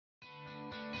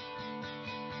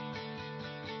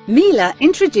Miele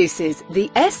introduces the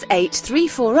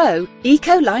S8340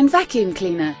 Ecoline Vacuum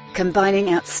Cleaner,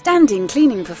 combining outstanding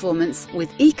cleaning performance with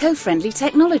eco-friendly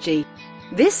technology.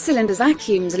 This cylinder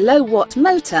vacuum's low-watt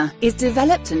motor is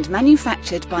developed and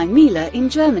manufactured by Miele in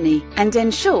Germany and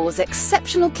ensures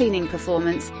exceptional cleaning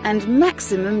performance and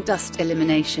maximum dust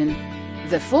elimination.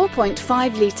 The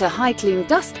 4.5 litre high-clean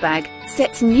Dustbag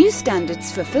sets new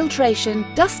standards for filtration,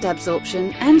 dust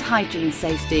absorption and hygiene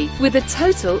safety, with a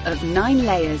total of 9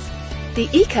 layers. The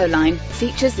Ecoline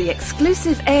features the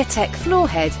exclusive airtech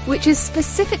Floorhead, which is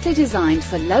specifically designed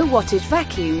for low-wattage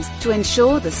vacuums to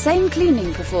ensure the same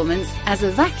cleaning performance as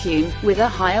a vacuum with a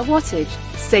higher wattage,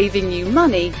 saving you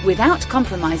money without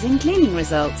compromising cleaning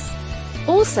results.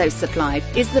 Also supplied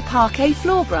is the parquet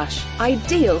floor brush,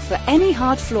 ideal for any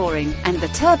hard flooring, and the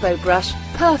turbo brush,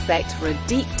 perfect for a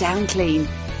deep down clean.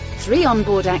 3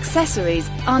 onboard accessories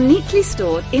are neatly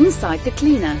stored inside the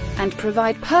cleaner and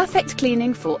provide perfect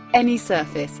cleaning for any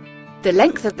surface. The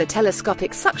length of the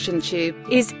telescopic suction tube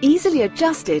is easily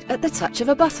adjusted at the touch of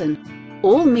a button.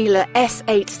 All Miele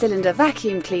S8 cylinder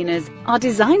vacuum cleaners are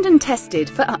designed and tested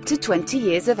for up to 20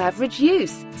 years of average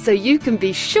use, so you can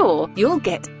be sure you'll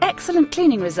get excellent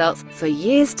cleaning results for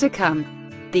years to come.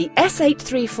 The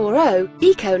S8340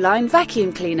 Ecoline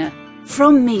Vacuum Cleaner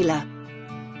from Miele.